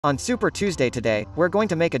On Super Tuesday today, we're going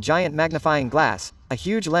to make a giant magnifying glass, a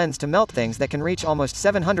huge lens to melt things that can reach almost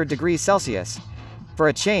 700 degrees Celsius. For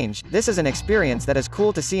a change, this is an experience that is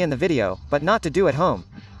cool to see in the video, but not to do at home.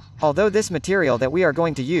 Although this material that we are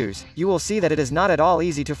going to use, you will see that it is not at all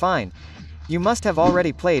easy to find. You must have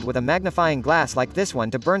already played with a magnifying glass like this one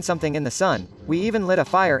to burn something in the sun. We even lit a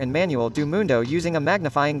fire in Manual do Mundo using a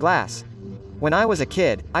magnifying glass. When I was a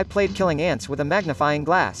kid, I played killing ants with a magnifying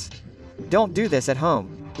glass. Don't do this at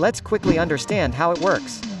home. Let's quickly understand how it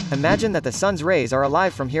works. Imagine that the sun's rays are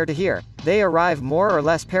alive from here to here. They arrive more or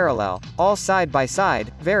less parallel, all side by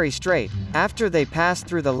side, very straight. After they pass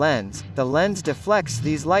through the lens deflects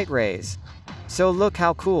these light rays. So look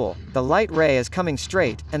how cool. The light ray is coming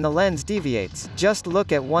straight, and the lens deviates. Just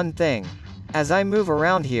look at one thing. As I move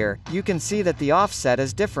around here, you can see that the offset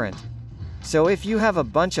is different. So if you have a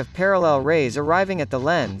bunch of parallel rays arriving at the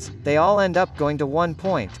lens, they all end up going to one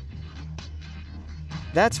point.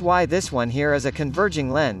 That's why this one here is a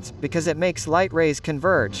converging lens, because it makes light rays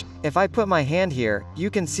converge. If I put my hand here, you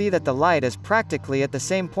can see that the light is practically at the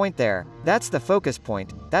same point there. That's the focus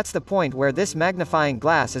point. That's the point where this magnifying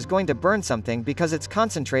glass is going to burn something because it's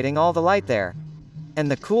concentrating all the light there.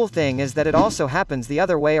 And the cool thing is that it also happens the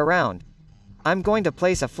other way around. I'm going to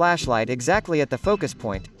place a flashlight exactly at the focus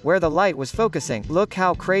point, where the light was focusing. Look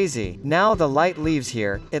how crazy. Now the light leaves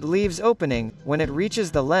here, it leaves opening, when it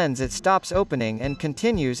reaches the lens it stops opening and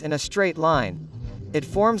continues in a straight line. It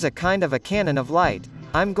forms a kind of a cannon of light.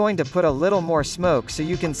 I'm going to put a little more smoke so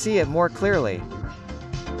you can see it more clearly.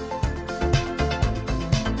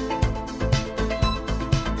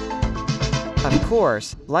 Of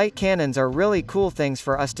course, light cannons are really cool things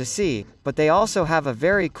for us to see, but they also have a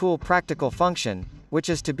very cool practical function, which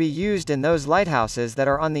is to be used in those lighthouses that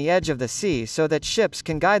are on the edge of the sea so that ships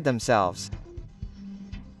can guide themselves.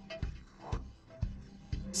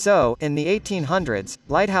 So, in the 1800s,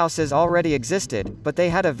 lighthouses already existed, but they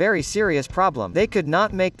had a very serious problem. They could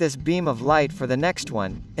not make this beam of light for the next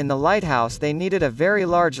one. In the lighthouse they needed a very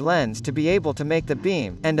large lens to be able to make the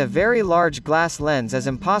beam, and a very large glass lens is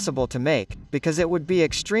impossible to make, because it would be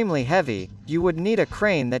extremely heavy. You would need a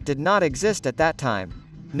crane that did not exist at that time.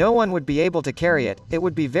 No one would be able to carry it, it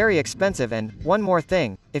would be very expensive, and, one more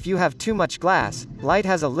thing, if you have too much glass, light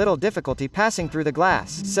has a little difficulty passing through the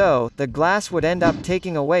glass. So, the glass would end up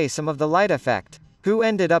taking away some of the light effect. Who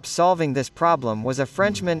ended up solving this problem was a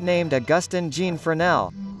Frenchman named Augustin Jean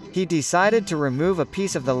Fresnel. He decided to remove a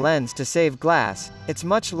piece of the lens to save glass. It's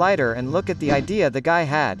much lighter, and look at the idea the guy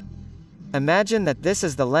had. Imagine that this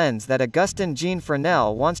is the lens that Augustin Jean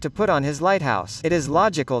Fresnel wants to put on his lighthouse. It is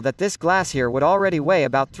logical that this glass here would already weigh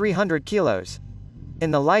about 300 kilos.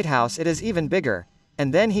 In the lighthouse it is even bigger.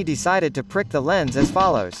 And then he decided to prick the lens as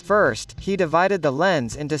follows. First, he divided the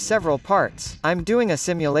lens into several parts. I'm doing a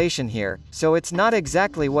simulation here, so it's not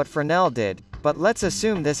exactly what Fresnel did, but let's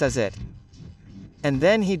assume this is it. And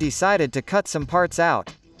then he decided to cut some parts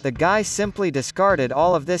out. The guy simply discarded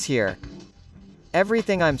all of this here.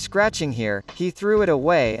 Everything I'm scratching here, he threw it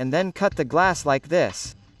away and then cut the glass like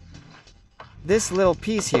this. This little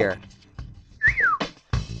piece here.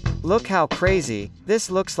 Look how crazy.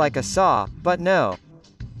 This looks like a saw, but no.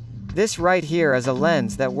 This right here is a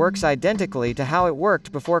lens that works identically to how it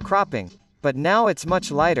worked before cropping. But now it's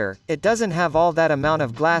much lighter, it doesn't have all that amount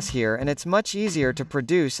of glass here, and it's much easier to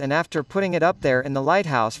produce and after putting it up there in the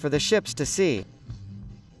lighthouse for the ships to see.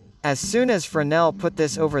 As soon as Fresnel put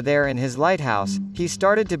this over there in his lighthouse, he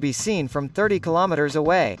started to be seen from 30 kilometers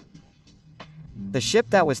away. The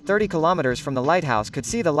ship that was 30 kilometers from the lighthouse could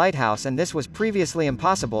see the lighthouse, and this was previously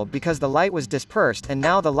impossible because the light was dispersed, and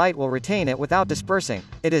now the light will retain it without dispersing.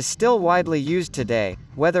 It is still widely used today,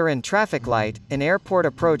 whether in traffic light, in airport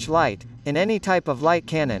approach light, in any type of light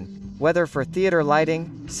cannon, whether for theater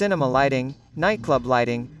lighting, cinema lighting, nightclub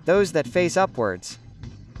lighting, those that face upwards.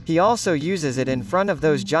 He also uses it in front of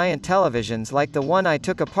those giant televisions like the one I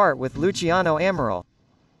took apart with Luciano Amaral.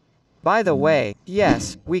 By the way,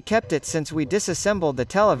 yes, we kept it since we disassembled the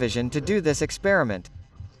television to do this experiment.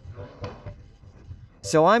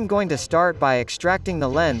 So I'm going to start by extracting the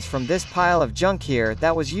lens from this pile of junk here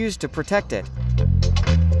that was used to protect it.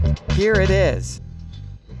 Here it is.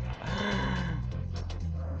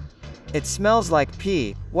 It smells like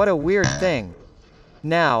pee. What a weird thing.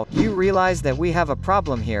 Now, you realize that we have a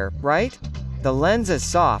problem here, right? The lens is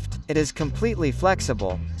soft, it is completely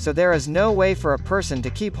flexible, so there is no way for a person to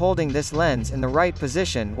keep holding this lens in the right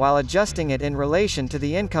position while adjusting it in relation to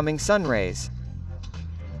the incoming sun rays.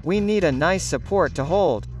 We need a nice support to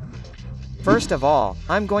hold. First of all,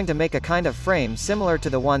 I'm going to make a kind of frame similar to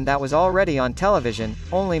the one that was already on television,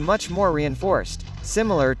 only much more reinforced,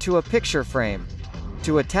 similar to a picture frame.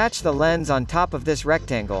 To attach the lens on top of this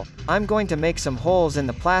rectangle, I'm going to make some holes in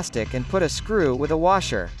the plastic and put a screw with a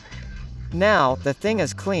washer. Now, the thing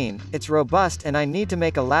is clean, it's robust, and I need to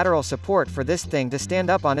make a lateral support for this thing to stand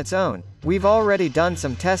up on its own. We've already done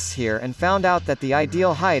some tests here and found out that the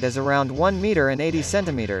ideal height is around 1 meter and 80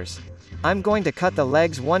 centimeters. I'm going to cut the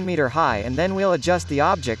legs 1 meter high and then we'll adjust the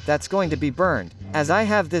object that's going to be burned. As I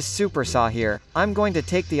have this super saw here, I'm going to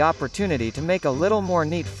take the opportunity to make a little more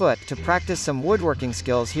neat foot to practice some woodworking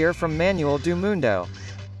skills here from Manuel do Mundo.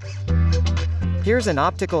 Here's an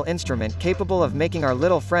optical instrument capable of making our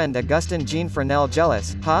little friend Augustin Jean Fresnel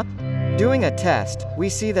jealous, huh? Doing a test, we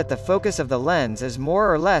see that the focus of the lens is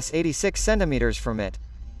more or less 86 centimeters from it.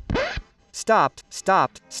 Stopped.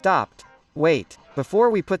 Wait. Before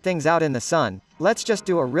we put things out in the sun, let's just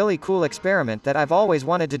do a really cool experiment that I've always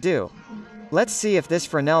wanted to do. Let's see if this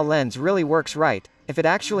Fresnel lens really works right, if it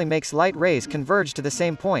actually makes light rays converge to the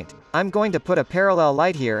same point. I'm going to put a parallel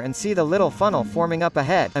light here and see the little funnel forming up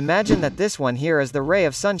ahead. Imagine that this one here is the ray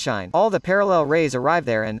of sunshine. All the parallel rays arrive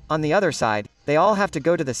there and, on the other side, they all have to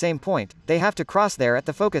go to the same point. They have to cross there at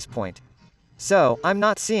the focus point. So, I'm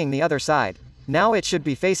not seeing the other side. Now it should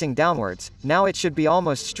be facing downwards, now it should be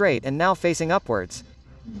almost straight and now facing upwards.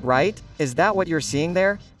 Right? Is that what you're seeing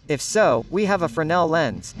there? If so, we have a Fresnel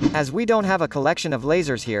lens. As we don't have a collection of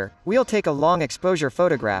lasers here, we'll take a long exposure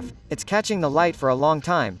photograph. It's catching the light for a long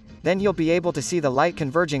time. Then you'll be able to see the light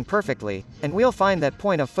converging perfectly, and we'll find that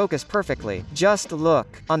point of focus perfectly. Just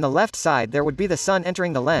look. On the left side there would be the sun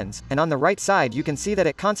entering the lens, and on the right side you can see that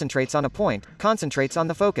it concentrates on a point, concentrates on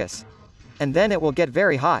the focus. And then it will get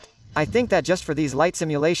very hot. I think that just for these light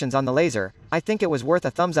simulations on the laser, I think it was worth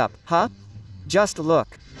a thumbs up, huh? Just look.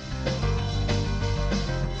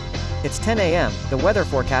 It's 10 a.m., the weather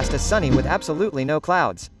forecast is sunny with absolutely no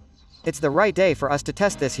clouds. It's the right day for us to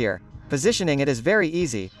test this here. Positioning it is very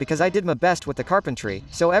easy, because I did my best with the carpentry,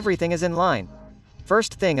 so everything is in line.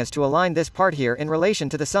 First thing is to align this part here in relation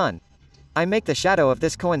to the sun. I make the shadow of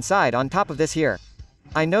this coincide on top of this here.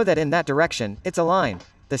 I know that in that direction, it's aligned.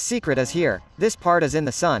 The secret is here. This part is in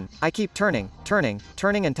the sun. I keep turning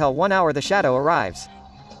until 1 hour the shadow arrives.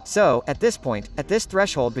 So, at this point, at this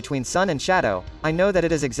threshold between sun and shadow, I know that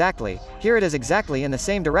it is exactly in the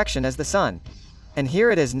same direction as the sun. And here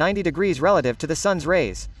it is 90 degrees relative to the sun's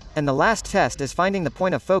rays. And the last test is finding the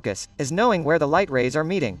point of focus, is knowing where the light rays are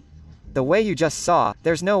meeting. The way you just saw,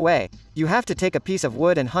 there's no way. You have to take a piece of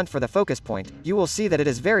wood and hunt for the focus point. You will see that it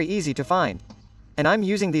is very easy to find. And I'm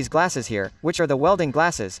using these glasses here, which are the welding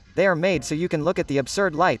glasses. They are made so you can look at the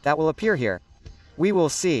absurd light that will appear here. We will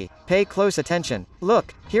see. Pay close attention.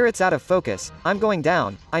 Look, here it's out of focus. I'm going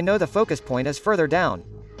down. I know the focus point is further down.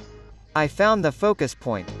 I found the focus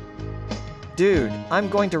point. Dude, I'm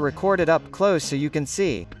going to record it up close so you can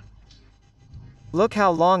see. Look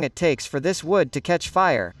how long it takes for this wood to catch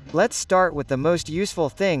fire. Let's start with the most useful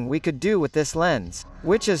thing we could do with this lens,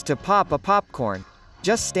 which is to pop a popcorn.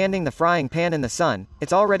 Just standing the frying pan in the sun,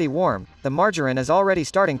 it's already warm, the margarine is already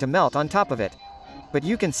starting to melt on top of it. But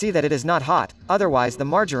you can see that it is not hot, otherwise the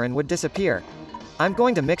margarine would disappear. I'm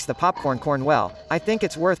going to mix the popcorn corn well. I think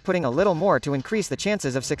it's worth putting a little more to increase the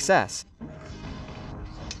chances of success.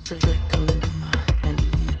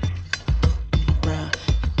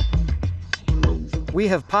 We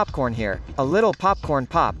have popcorn here. A little popcorn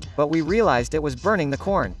popped, but we realized it was burning the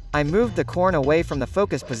corn. I moved the corn away from the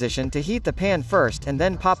focus position to heat the pan first and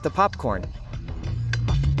then pop the popcorn.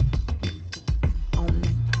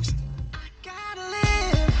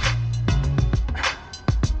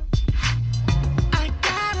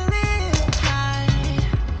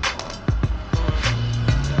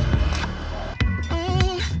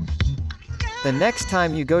 The next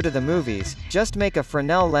time you go to the movies, just make a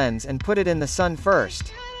Fresnel lens and put it in the sun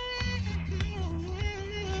first.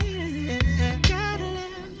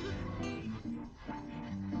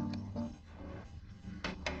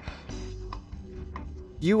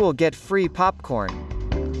 You will get free popcorn.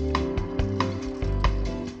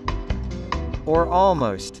 Or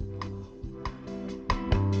almost.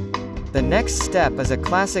 The next step is a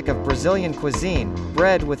classic of Brazilian cuisine,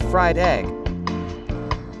 bread with fried egg.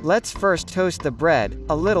 Let's first toast the bread,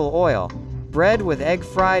 a little oil. Bread with egg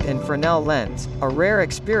fried and Fresnel lens, a rare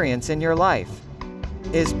experience in your life.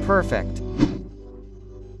 Is perfect.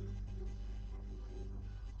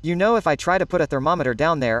 You know, if I try to put a thermometer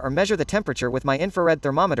down there or measure the temperature with my infrared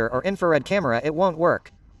thermometer or infrared camera, it won't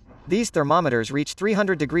work. These thermometers reach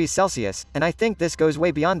 300 degrees Celsius, and I think this goes way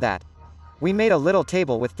beyond that. We made a little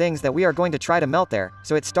table with things that we are going to try to melt there,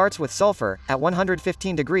 so it starts with sulfur, at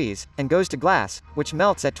 115 degrees, and goes to glass, which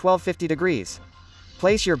melts at 1250 degrees.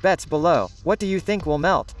 Place your bets below. What do you think will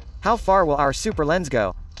melt? How far will our super lens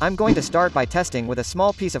go? I'm going to start by testing with a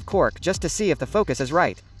small piece of cork just to see if the focus is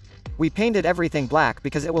right. We painted everything black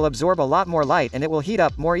because it will absorb a lot more light and it will heat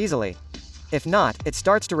up more easily. If not, it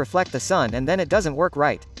starts to reflect the sun and then it doesn't work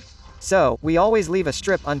right. So, we always leave a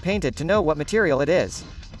strip unpainted to know what material it is.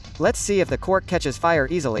 Let's see if the cork catches fire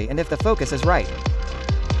easily and if the focus is right.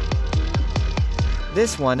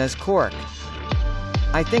 This one is cork.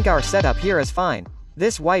 I think our setup here is fine.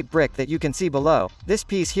 This white brick that you can see below, this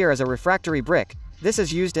piece here is a refractory brick. This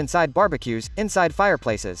is used inside barbecues, inside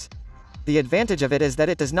fireplaces. The advantage of it is that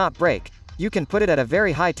it does not break. You can put it at a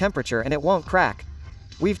very high temperature and it won't crack.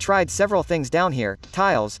 We've tried several things down here,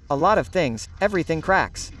 tiles, a lot of things, everything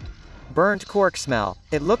cracks. Burnt cork smell.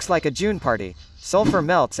 It looks like a June party. Sulfur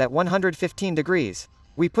melts at 115 degrees.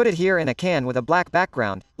 We put it here in a can with a black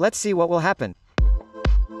background. Let's see what will happen.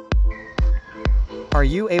 Are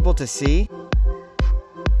you able to see?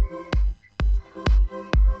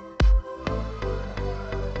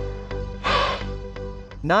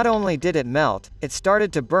 Not only did it melt, it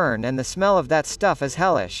started to burn and the smell of that stuff is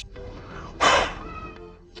hellish.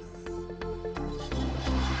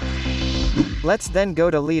 Let's then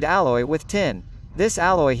go to lead alloy with tin. This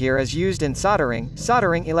alloy here is used in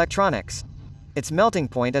soldering electronics. Its melting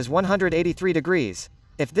point is 183 degrees.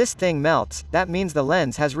 If this thing melts, that means the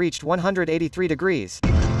lens has reached 183 degrees.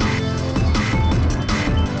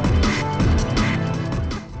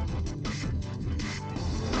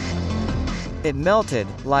 It melted,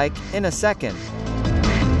 like, in a second.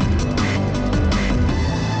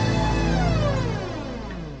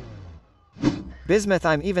 Bismuth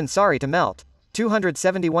I'm even sorry to melt.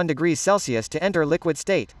 271 degrees Celsius to enter liquid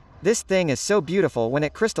state. This thing is so beautiful when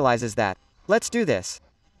it crystallizes that. Let's do this.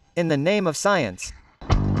 In the name of science.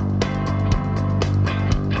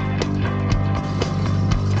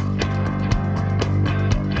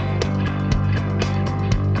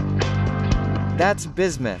 That's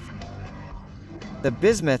bismuth. The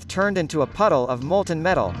bismuth turned into a puddle of molten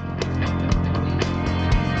metal.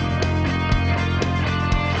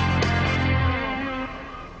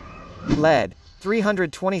 Lead.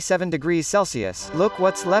 327 degrees Celsius. Look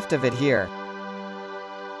what's left of it here.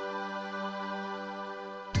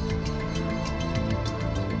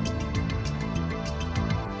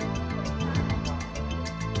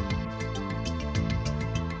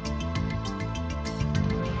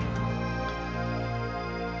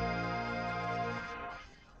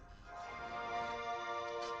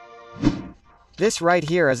 This right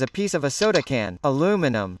here is a piece of a soda can.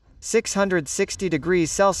 Aluminum. 660 degrees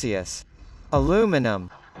Celsius. Aluminum.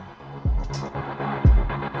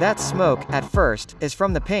 That smoke, at first, is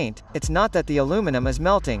from the paint. It's not that the aluminum is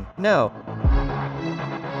melting, no.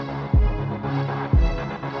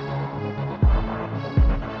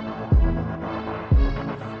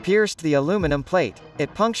 Pierced the aluminum plate.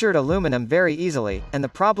 It punctured aluminum very easily, and the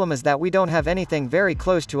problem is that we don't have anything very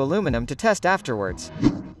close to aluminum to test afterwards.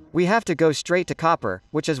 We have to go straight to copper,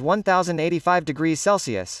 which is 1085 degrees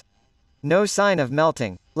Celsius. No sign of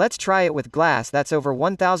melting. Let's try it with glass that's over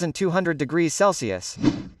 1200 degrees Celsius.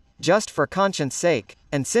 Just for conscience sake.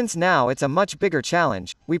 And since now it's a much bigger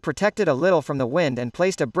challenge, we protected a little from the wind and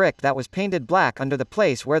placed a brick that was painted black under the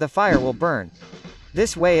place where the fire will burn.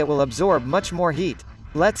 This way it will absorb much more heat.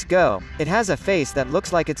 Let's go. It has a face that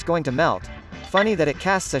looks like it's going to melt. Funny that it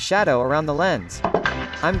casts a shadow around the lens.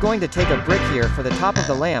 I'm going to take a brick here for the top of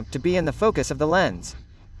the lamp to be in the focus of the lens.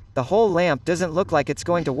 The whole lamp doesn't look like it's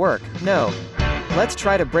going to work, no. Let's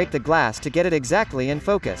try to break the glass to get it exactly in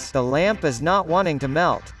focus. The lamp is not wanting to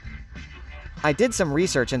melt. I did some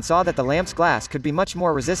research and saw that the lamp's glass could be much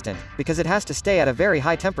more resistant, because it has to stay at a very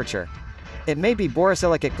high temperature. It may be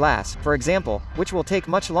borosilicate glass, for example, which will take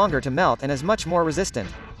much longer to melt and is much more resistant.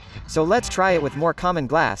 So let's try it with more common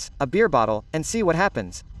glass, a beer bottle, and see what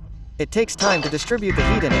happens. It takes time to distribute the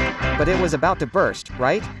heat in it, but it was about to burst,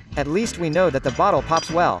 right? At least we know that the bottle pops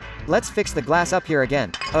well. Let's fix the glass up here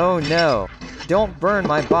again. Oh no. Don't burn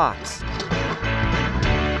my box.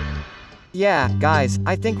 Yeah, guys,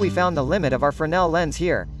 I think we found the limit of our Fresnel lens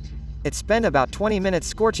here. It spent about 20 minutes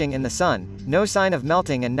scorching in the sun, no sign of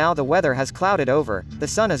melting, and now the weather has clouded over, the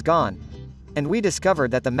sun is gone. And we discovered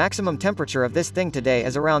that the maximum temperature of this thing today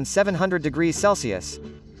is around 700 degrees Celsius.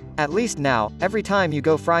 At least now, every time you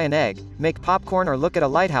go fry an egg, make popcorn or look at a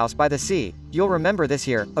lighthouse by the sea, you'll remember this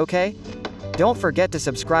here, okay? Don't forget to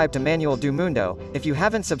subscribe to Manual do Mundo, if you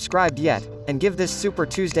haven't subscribed yet, and give this Super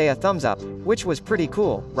Tuesday a thumbs up, which was pretty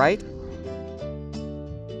cool, right?